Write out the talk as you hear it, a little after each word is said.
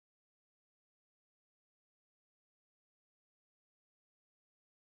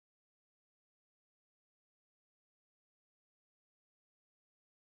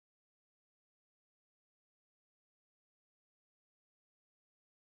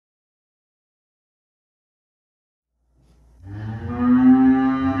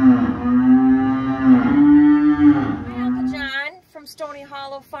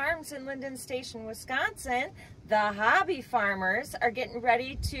Linden Station, Wisconsin, the hobby farmers are getting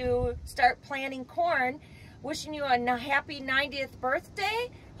ready to start planting corn. Wishing you a happy 90th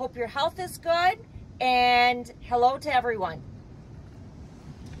birthday. Hope your health is good. And hello to everyone.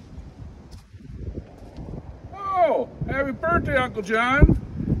 Oh, happy birthday, Uncle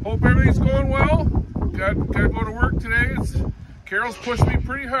John. Hope everything's going well. Got to go to work today. Carol's pushed me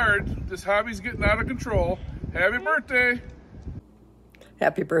pretty hard. This hobby's getting out of control. Happy birthday.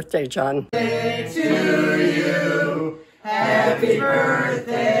 Happy birthday, John. Birthday to you. Happy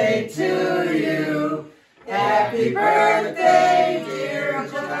birthday to you. Happy birthday, dear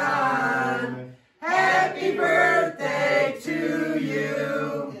John. Happy birthday to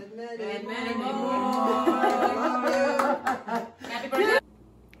you. And many more.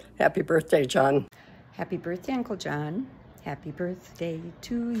 Happy birthday, John. Happy birthday, Uncle John. Happy birthday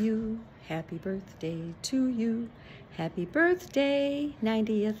to you. Happy birthday to you. Happy birthday,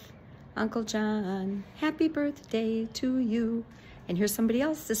 90th, Uncle John. Happy birthday to you. And here's somebody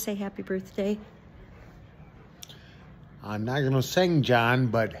else to say happy birthday. I'm not going to sing, John,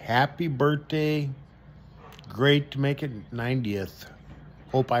 but happy birthday. Great to make it 90th.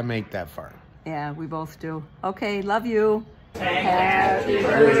 Hope I make that far. Yeah, we both do. Okay, love you. Happy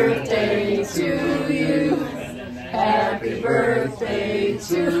birthday to you. Happy birthday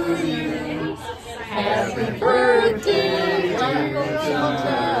to you. Happy birthday, Uncle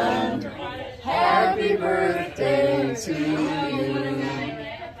John. Happy birthday to you.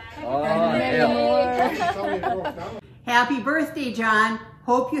 Happy birthday, John.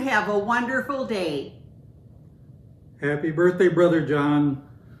 Hope you have a wonderful day. Happy birthday, Brother John.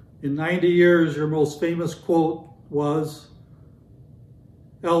 In 90 years, your most famous quote was,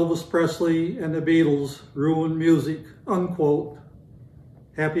 Elvis Presley and the Beatles ruined music, unquote.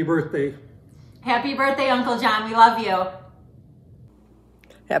 Happy birthday. Happy birthday, Uncle John. We love you.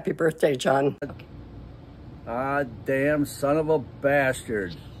 Happy birthday, John. Ah, damn son of a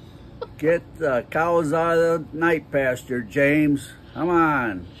bastard. Get the cows out of the night pasture, James. Come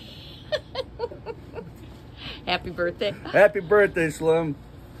on. Happy birthday. Happy birthday, Slim.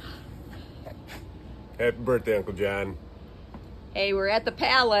 Happy birthday, Uncle John. Hey, we're at the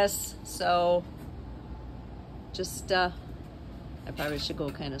palace, so just, I probably should go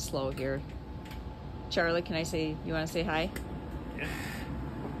kind of slow here. Charlie, can I say, you want to say hi? Yes.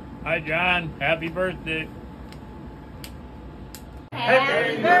 Hi, John. Happy birthday.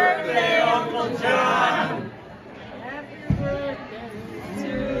 Happy birthday, Uncle John. Happy birthday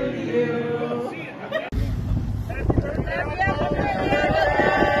to you. Happy birthday.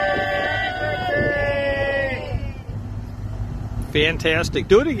 Fantastic.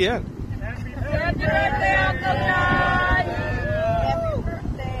 Do it again. Happy birthday, Uncle John. Happy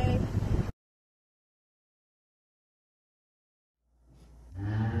birthday.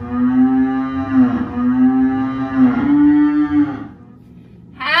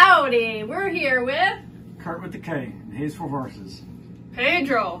 Howdy, we're here with Kurt with the K, and Hayes for Horses.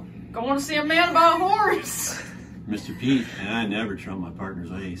 Pedro, going to see a man about a horse. Mr. Pete, and I never trump my partner's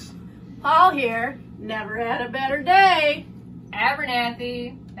ace. Paul here, never had a better day.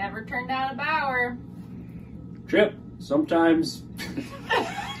 Abernathy, never turned down a bower. Trip, sometimes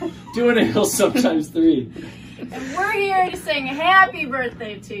 2 and a hill, sometimes 3. And we're here to sing happy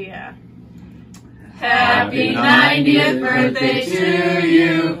birthday to you. Happy 90th birthday to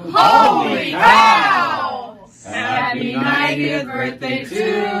you. Holy cow! Happy 90th birthday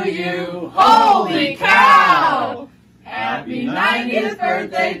to you. Holy cow! Happy 90th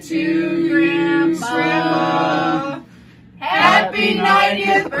birthday to you, Grandma. Happy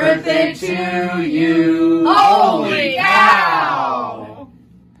 90th birthday to you. Holy cow!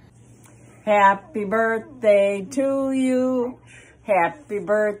 Happy birthday to you. Happy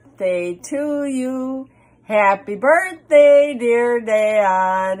birthday to you. Happy birthday, dear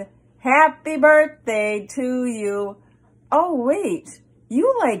Dad. Happy birthday to you. Oh, wait.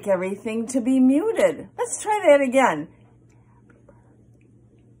 You like everything to be muted. Let's try that again.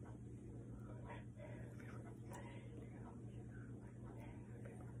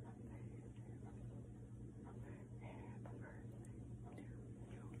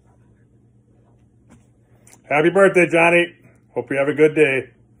 Happy birthday, Johnny. Hope you have a good day.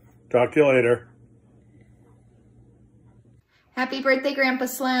 Talk to you later. Happy birthday, Grandpa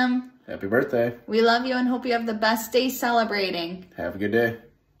Slim. Happy birthday. We love you and hope you have the best day celebrating. Have a good day.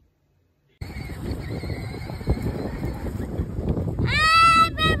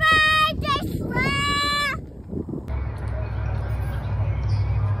 Happy birthday, Slim!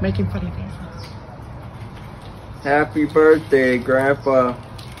 Making funny faces. Happy birthday, Grandpa.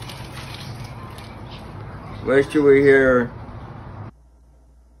 Wish you were here.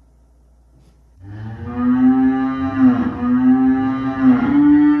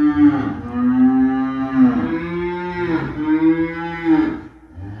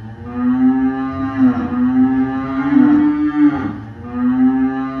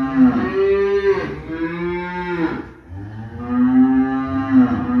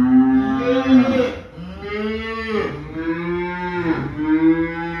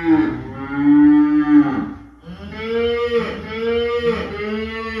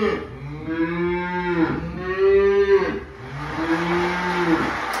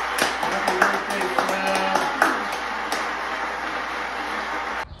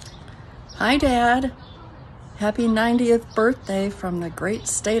 Hi, Dad. Happy 90th birthday from the great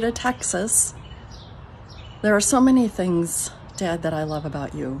state of Texas. There are so many things, Dad, that I love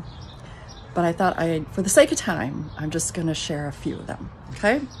about you. But I thought for the sake of time, I'm just going to share a few of them,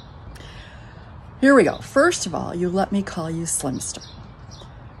 okay? Here we go. First of all, you let me call you Slimster,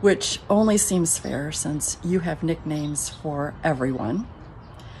 which only seems fair since you have nicknames for everyone.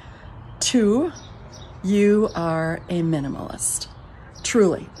 2, you are a minimalist.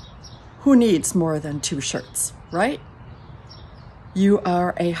 Truly, who needs more than 2 shirts, right? You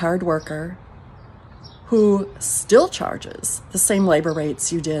are a hard worker who still charges the same labor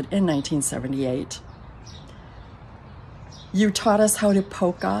rates you did in 1978. You taught us how to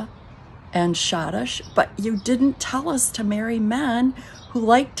polka and schottisch, but you didn't tell us to marry men who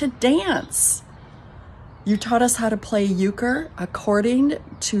like to dance. You taught us how to play euchre according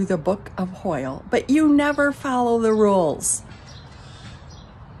to the Book of Hoyle, but you never follow the rules.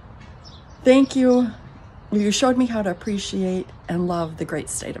 Thank you. You showed me how to appreciate and love the great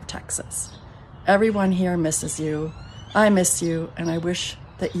state of Texas. Everyone here misses you. I miss you, and I wish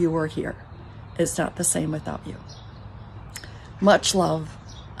that you were here. It's not the same without you. Much love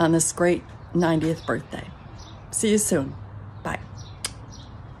on this great 90th birthday. See you soon. Bye.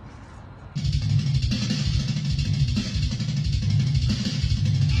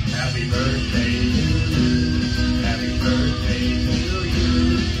 Happy birthday to you. Happy birthday to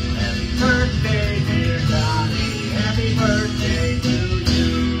you. Happy birthday, dear Johnny. Happy birthday to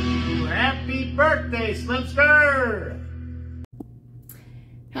you. Happy birthday, Slimster.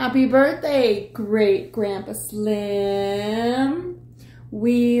 Happy birthday, great Grandpa Slim.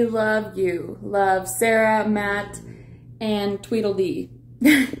 We love you. Love Sarah, Matt, and Tweedledee.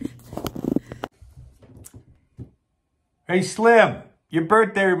 Hey, Slim, your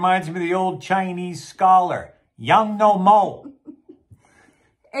birthday reminds me of the old Chinese scholar, Young No Mo.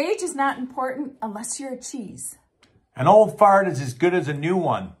 Age is not important unless you're a cheese. An old fart is as good as a new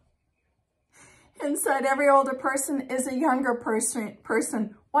one. Inside every older person is a younger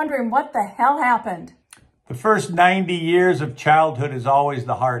person wondering what the hell happened. The first 90 years of childhood is always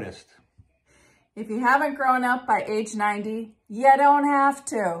the hardest. If you haven't grown up by age 90, you don't have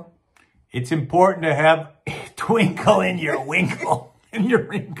to. It's important to have a twinkle in your winkle, in your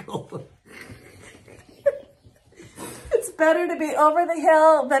wrinkle. It's better to be over the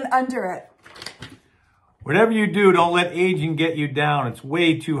hill than under it. Whatever you do, don't let aging get you down. It's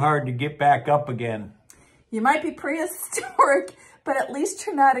way too hard to get back up again. You might be prehistoric, but at least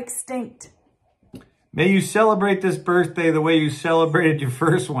you're not extinct. May you celebrate this birthday the way you celebrated your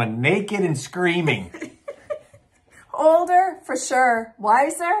first one, naked and screaming. Older, for sure.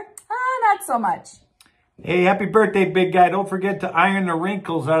 Wiser? Not so much. Hey, happy birthday, big guy. Don't forget to iron the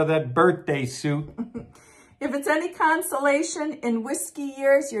wrinkles out of that birthday suit. If it's any consolation, in whiskey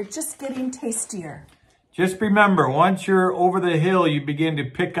years, you're just getting tastier. Just remember, once you're over the hill, you begin to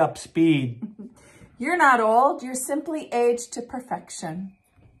pick up speed. You're not old. You're simply aged to perfection.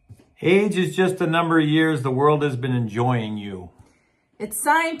 Age is just a number of years the world has been enjoying you. It's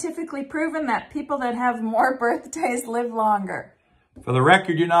scientifically proven that people that have more birthdays live longer. For the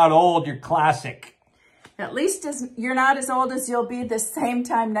record, you're not old, you're classic. At least you're not as old as you'll be the same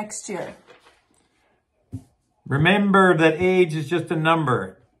time next year. Remember that age is just a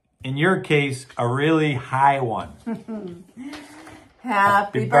number. In your case, a really high one.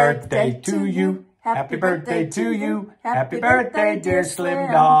 Happy birthday to you. Happy birthday to you. Happy birthday, dear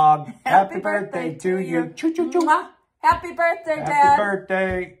Slim Dog. Happy birthday to you. Choo-choo-choo. Happy birthday, Dad. Happy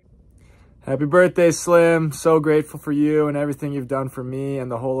birthday. Happy birthday, Slim. So grateful for you and everything you've done for me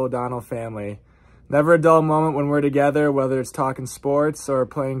and the whole O'Donnell family. Never a dull moment when we're together, whether it's talking sports or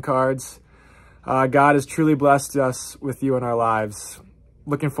playing cards. God has truly blessed us with you in our lives.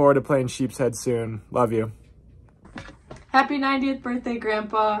 Looking forward to playing Sheep's Head soon. Love you. Happy 90th birthday,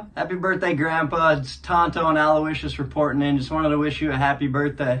 Grandpa. Happy birthday, Grandpa. It's Tonto and Aloysius reporting in. Just wanted to wish you a happy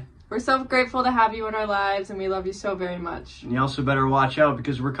birthday. We're so grateful to have you in our lives, and we love you so very much. And you also better watch out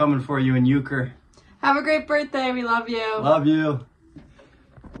because we're coming for you in euchre. Have a great birthday. We love you. Love you.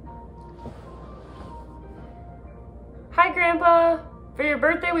 Hi, Grandpa. For your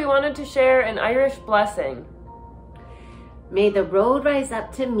birthday, we wanted to share an Irish blessing. May the road rise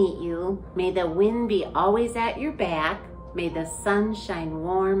up to meet you. May the wind be always at your back. May the sun shine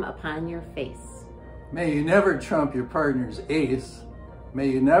warm upon your face. May you never trump your partner's ace. May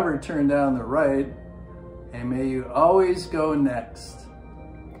you never turn down the right. And may you always go next.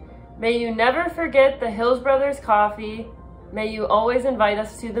 May you never forget the Hills Brothers coffee. May you always invite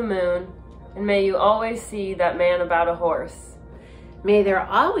us to the moon. And may you always see that man about a horse. May there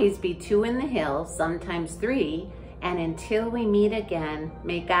always be 2 in the hill, sometimes 3. And until we meet again,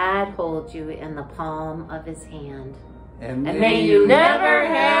 may God hold you in the palm of his hand. And may you never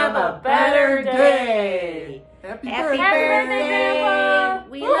have a better day. Happy Happy birthday, birthday!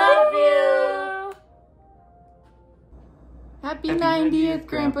 We love you! Happy 90th,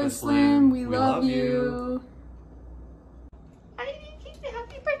 Grandpa Slim. We love you.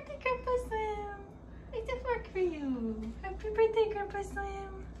 Happy birthday, Grandpa Slim. I did work for you. Happy birthday, Grandpa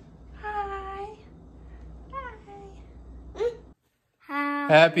Slim. Hi. Hi.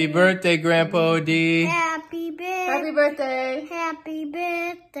 Happy birthday, Grandpa O.D. Happy birthday. Happy birthday. Happy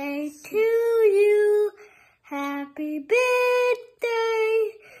birthday to you. Happy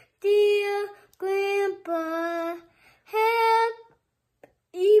birthday, dear Grandpa.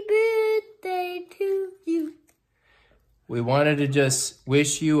 Happy birthday to you. We wanted to just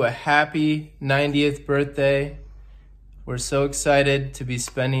wish you a happy 90th birthday. We're so excited to be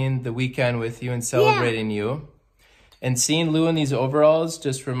spending the weekend with you and celebrating you. And seeing Lou in these overalls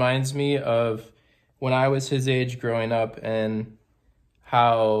just reminds me of when I was his age growing up and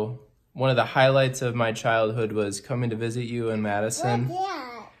how one of the highlights of my childhood was coming to visit you in Madison,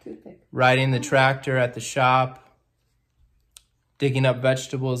 riding the tractor at the shop, digging up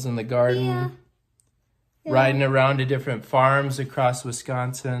vegetables in the garden, riding around to different farms across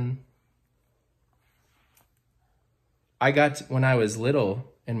Wisconsin. I got to, when I was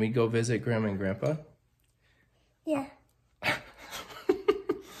little and we'd go visit Grandma and Grandpa. Yeah.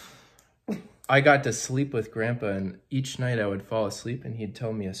 I got to sleep with Grandpa, and each night I would fall asleep and he'd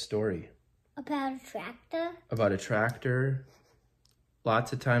tell me a story. About a tractor? About a tractor.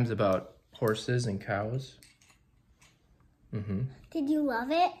 Lots of times about horses and cows. Did you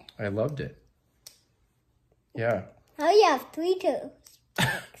love it? I loved it. Yeah. Now you have 3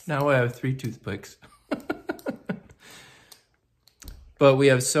 toothpicks. Now I have 3 toothpicks. But we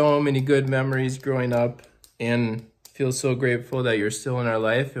have so many good memories growing up and feel so grateful that you're still in our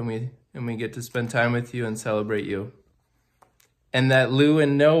life and we get to spend time with you and celebrate you. And that Lou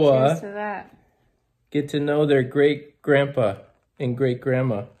and Noah Cheers to that. get to know their great grandpa and great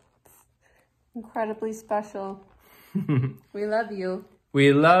grandma. Incredibly special. We love you.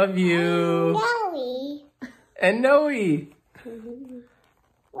 We love you. Noe. And Noe.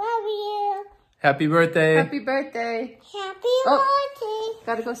 Love you. Happy birthday. Happy birthday. Happy birthday.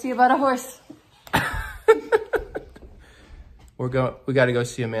 Gotta go see about a horse. We gotta go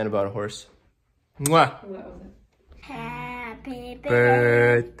see a man about a horse. Mwah. Happy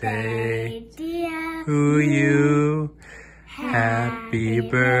Birthday dear. to you. Happy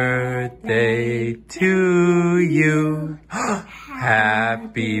birthday to you.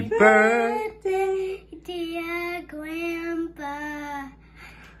 Happy birthday. Dear Grandpa.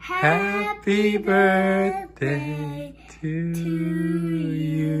 Happy birthday to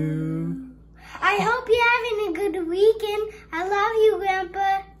you. I hope you're having a good weekend. I love you,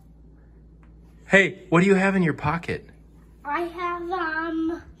 Grandpa. Hey, what do you have in your pocket? I have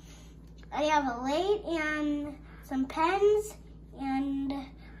a lathe and some pens and a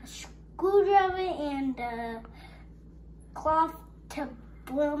screwdriver and a cloth to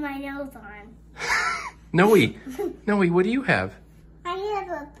blow my nose on. Noe, what do you have? I have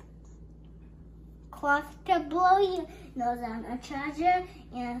a cloth to blow your nose on, a charger,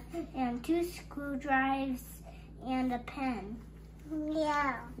 and 2 screwdrivers, and a pen.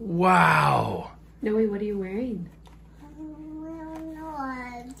 Yeah. Wow. Noe, what are you wearing?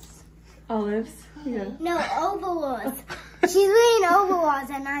 Olives? Yeah. No, overalls. She's wearing overalls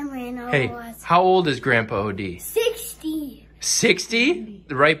and I'm wearing Hey, overalls. how old is Grandpa O.D.? 60. 60?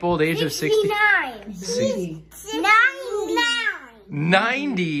 The ripe old age of 60? 69.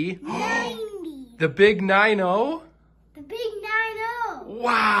 90? 90. The big 9-0? The big 9-0.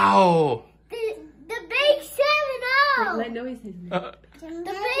 Wow. The big 7-0. Let Noe say something. The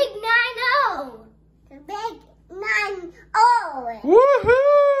big 9-0. The big 9-0. Woohoo!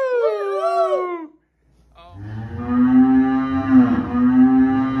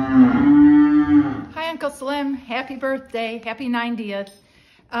 Hi, Uncle Slim. Happy birthday. Happy 90th.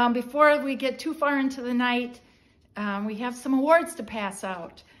 Before we get too far into the night, we have some awards to pass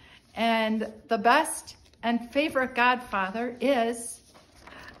out. And the best and favorite godfather is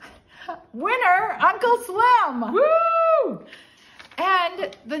winner, Uncle Slim. Woo!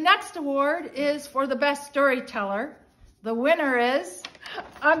 And the next award is for the best storyteller. The winner is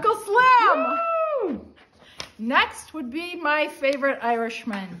Uncle Slim. Woo! Next would be my favorite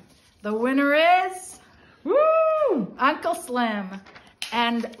Irishman. The winner is Uncle Slim.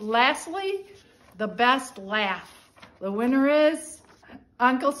 And lastly, the best laugh. The winner is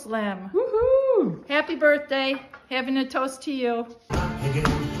Uncle Slim. Woohoo! Happy birthday. Having a toast to you.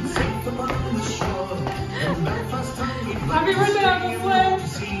 Happy birthday, Uncle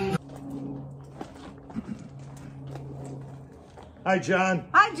Slim. Hi, John.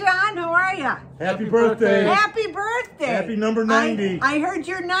 Hi, John. How are you? Happy birthday. Happy birthday. Happy number 90. I heard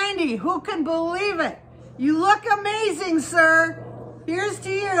you're 90. Who can believe it? You look amazing, sir. Here's to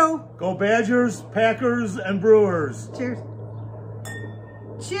you. Go Badgers, Packers, and Brewers. Cheers.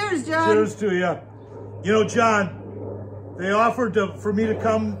 Cheers, John. Cheers to you. You know, John, they offered for me to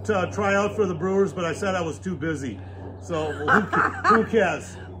come to try out for the Brewers, but I said I was too busy. So who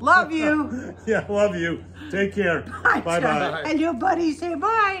cares? Love you. Yeah, love you. Take care. Bye-bye. And your buddy say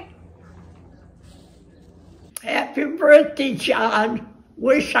bye. Happy birthday, John.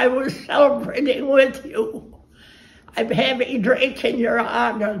 Wish I was celebrating with you. I'm having drink in your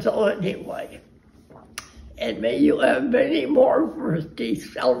honor, though, anyway. And may you have many more birthday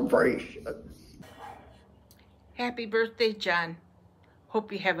celebrations. Happy birthday, John.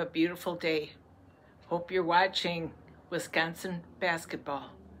 Hope you have a beautiful day. Hope you're watching Wisconsin basketball.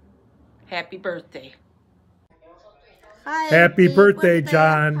 Happy birthday. Happy birthday,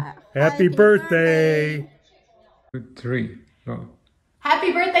 John. Happy birthday. 3. Go.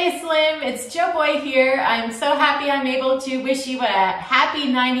 Happy birthday, Slim. It's Joe Boy here. I'm so happy I'm able to wish you a happy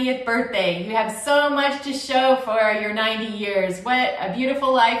 90th birthday. You have so much to show for your 90 years. What a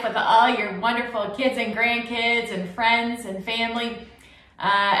beautiful life with all your wonderful kids and grandkids and friends and family.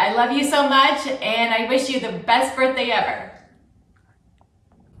 I love you so much, and I wish you the best birthday ever.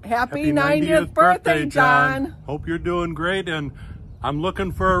 Happy 90th birthday, John. Hope you're doing great, and I'm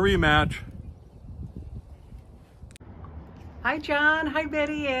looking for a rematch. Hi, John. Hi,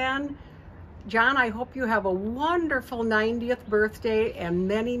 Betty Ann. John, I hope you have a wonderful 90th birthday and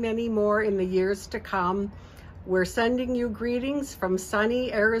many, many more in the years to come. We're sending you greetings from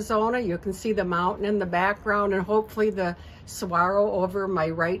sunny Arizona. You can see the mountain in the background and hopefully the saguaro over my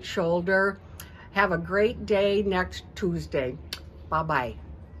right shoulder. Have a great day next Tuesday. Bye-bye.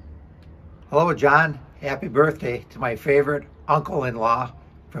 Hello, John. Happy birthday to my favorite uncle-in-law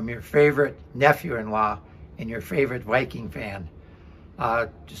from your favorite nephew-in-law and your favorite Viking fan.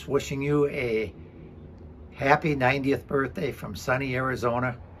 Just wishing you a happy 90th birthday from sunny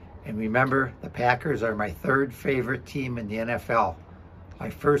Arizona. And remember, the Packers are my third favorite team in the NFL. My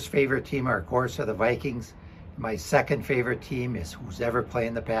first favorite team, of course, are the Vikings. My second favorite team is who's ever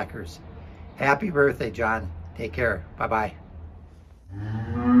playing the Packers. Happy birthday, John. Take care. Bye-bye.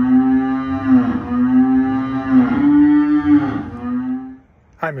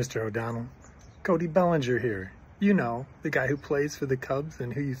 Hi, Mr. O'Donnell. Cody Bellinger here. You know, the guy who plays for the Cubs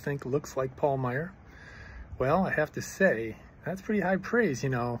and who you think looks like Paul Meyer. Well, I have to say, that's pretty high praise, you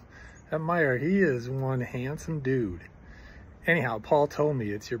know. That Meyer, he is one handsome dude. Anyhow, Paul told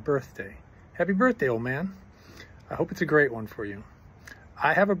me it's your birthday. Happy birthday, old man. I hope it's a great one for you.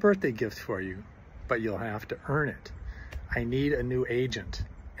 I have a birthday gift for you, but you'll have to earn it. I need a new agent,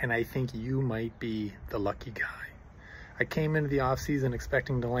 and I think you might be the lucky guy. I came into the off-season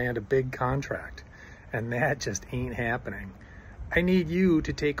expecting to land a big contract, and that just ain't happening. I need you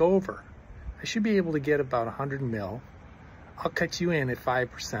to take over. I should be able to get about 100 mil. I'll cut you in at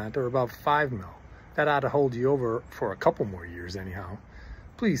 5% or about 5 mil. That ought to hold you over for a couple more years anyhow.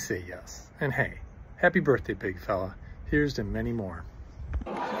 Please say yes. And hey, happy birthday, big fella. Here's to many more.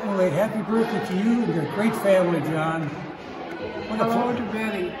 Anyway, happy birthday to you and your great family, John. Hello to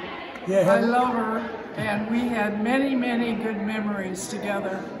Betty. Yeah, I love her, and we had many, many good memories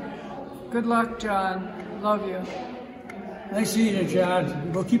together. Good luck, John. Love you. Nice seeing you,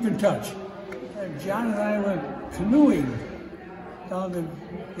 John. We'll keep in touch. John and I went canoeing down the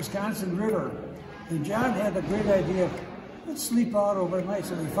Wisconsin River. And John had the great idea, let's sleep out overnight.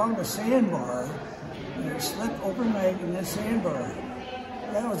 So we found a sandbar, and we slept overnight in that sandbar.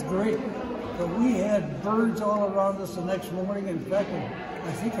 That was great. But we had birds all around us the next morning. In fact,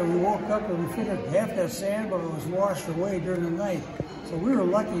 I think we woke up and we figured half that sandbar was washed away during the night. So we were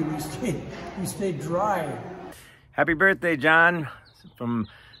lucky we stayed dry. Happy birthday, John. From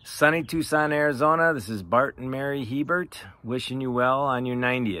sunny Tucson, Arizona, this is Bart and Mary Hebert wishing you well on your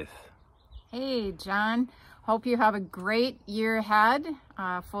 90th. Hey, John. Hope you have a great year ahead,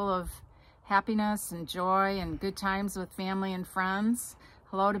 full of happiness and joy and good times with family and friends.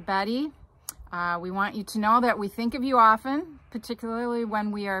 Hello to Betty. We want you to know that we think of you often, particularly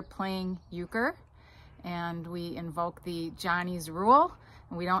when we are playing euchre and we invoke the Johnny's rule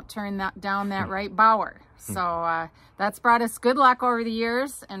and we don't turn down that right bower. So that's brought us good luck over the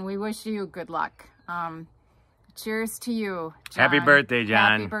years, and we wish you good luck. Cheers to you, John. Happy birthday,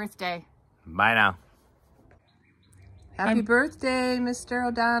 John. Happy birthday. Bye now. Happy birthday, Mr.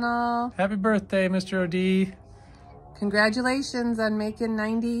 O'Donnell. Happy birthday, Mr. O'D. Congratulations on making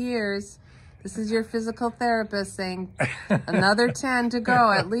 90 years. This is your physical therapist saying another 10 to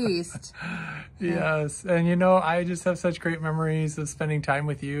go at least. Yes, and you know, I just have such great memories of spending time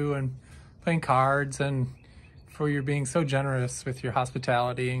with you and playing cards, and for your being so generous with your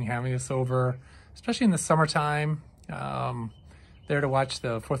hospitality and having us over, especially in the summertime. There to watch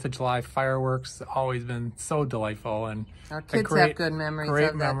the 4th of July fireworks, always been so delightful, and our kids have good memories great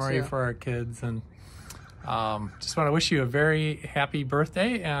of that memory too. for our kids. And just want to wish you a very happy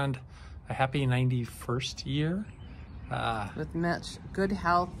birthday and a happy 91st year. With much good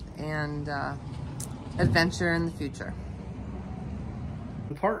health and adventure in the future.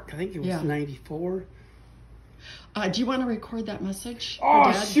 Park, I think it was 94. Do you want to record that message?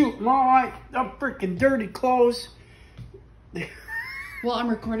 Oh, shoot, Mom, I'm freaking dirty clothes. Well, I'm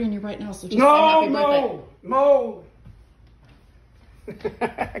recording you right now, so just say happy birthday. Mo.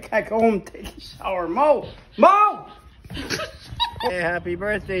 I gotta go home and take a shower. Mo! Hey, happy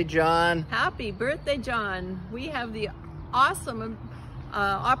birthday, John. Happy birthday, John. We have the awesome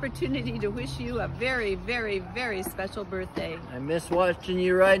opportunity to wish you a very, very, very special birthday. I miss watching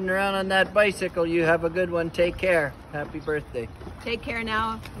you riding around on that bicycle. You have a good one. Take care. Happy birthday. Take care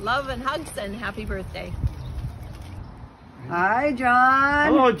now. Love and hugs and happy birthday. Hi, John.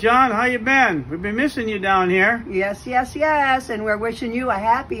 Hello, John. How you been? We've been missing you down here. Yes, yes, yes. And we're wishing you a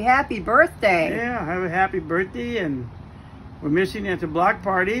happy, happy birthday. Yeah, have a happy birthday, and we're missing you at the block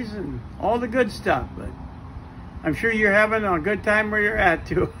parties and all the good stuff. But I'm sure you're having a good time where you're at,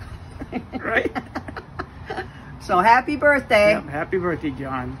 too. Right? So happy birthday. Yep, happy birthday,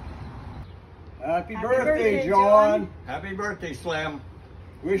 John. Happy birthday, John. Happy birthday, Slim.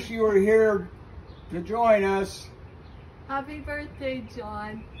 Wish you were here to join us. Happy birthday,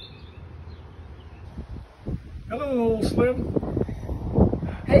 John. Hello, old Slim.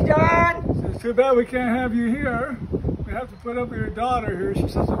 Hey, John. It's too bad we can't have you here. We have to put up with your daughter here.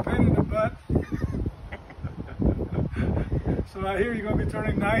 She's such a pain in the butt. So I hear you're going to be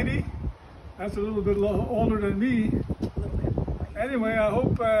turning 90. That's a little bit older than me. Anyway, I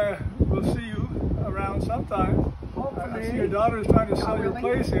hope we'll see you around sometime. I see your daughter is trying to sell your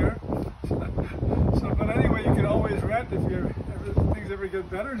place here. So, but anyway, you can always rent if things ever get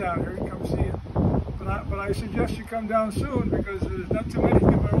better down here. You come see it. But I suggest you come down soon because there's not too many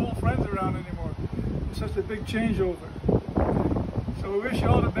of our old friends around anymore. It's such a big changeover. So we wish you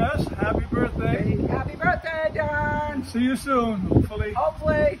all the best. Happy birthday. Happy birthday, John. See you soon, hopefully.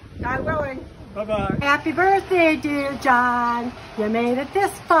 Hopefully, God willing. Bye-bye. Happy birthday, dear John. You made it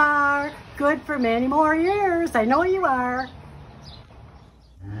this far. Good for many more years. I know you are.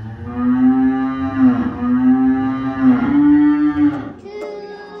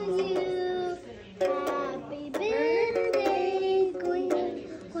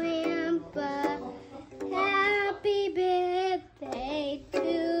 Happy birthday to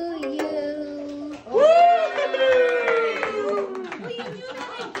you. Woo! Will you do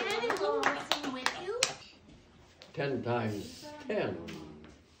that again and we'll sing with you? 10 times 10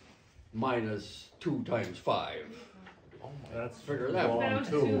 minus 2 times 5. Let's figure that one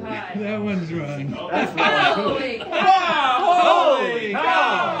too. That one's wrong. That's wrong too. Holy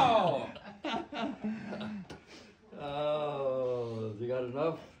cow! Oh, you got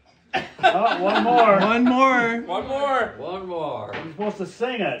enough? Oh, one more. One more. One more. One more. You're supposed to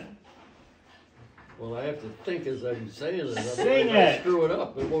sing it. Well, I have to think as I'm saying it. Otherwise Sing I'll it. screw it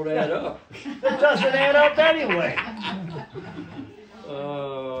up. It won't add up. It doesn't add up anyway.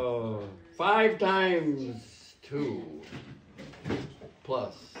 5 times 2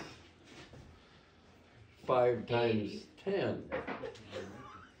 plus 5 times 10.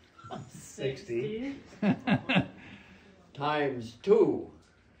 60. Times 2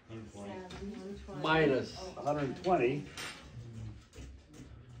 minus 120.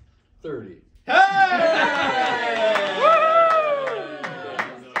 30.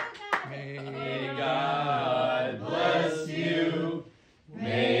 May God bless you.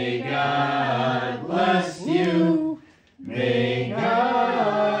 May God bless you. May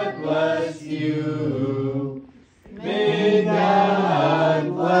God bless you. May God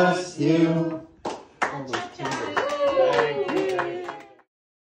bless you.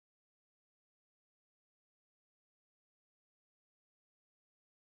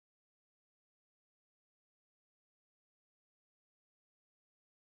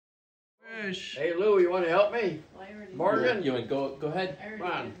 Hey Lou, you want to help me? Morgan? You want to go ahead? Come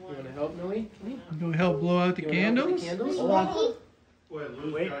on. You want to help, Millie? Go help blow out the candles? Hold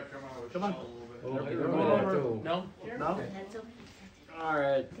on. Wait. Come on. Oh, I can remember that too. No? No? All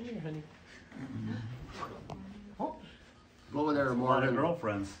right. Go over there, A lot of Morgan.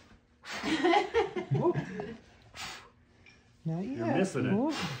 girlfriends. Not yet. You're missing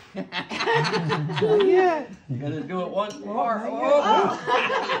it. Not yet. You gotta do it once more. Here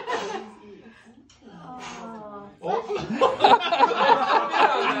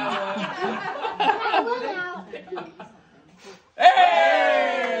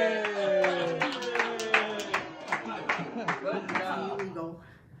we go.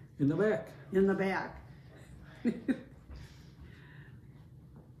 In the back. In the back.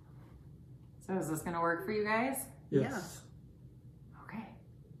 So is this gonna work for you guys? Yes. Okay.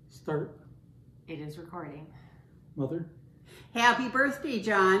 Start. It is recording. Mother. Happy birthday,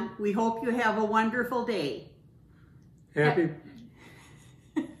 John. We hope you have a wonderful day. Happy.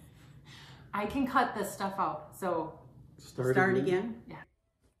 I can cut this stuff out, so. Start again. Yeah.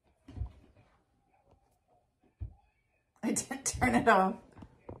 I didn't turn it off.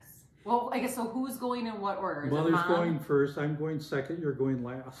 Well, I guess so. Who's going in what order? Is Mother's it Mom? going first. I'm going second. You're going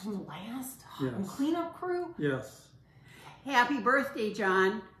last. I'm last? Yes. I'm cleanup crew? Yes. Happy birthday,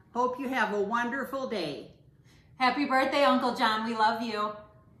 John. Hope you have a wonderful day. Happy birthday, Uncle John. We love you.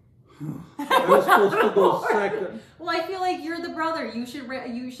 I was supposed to go second. Well, I feel like you're the brother. You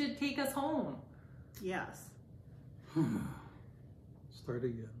should take us home. Yes. Start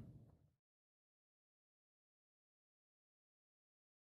again.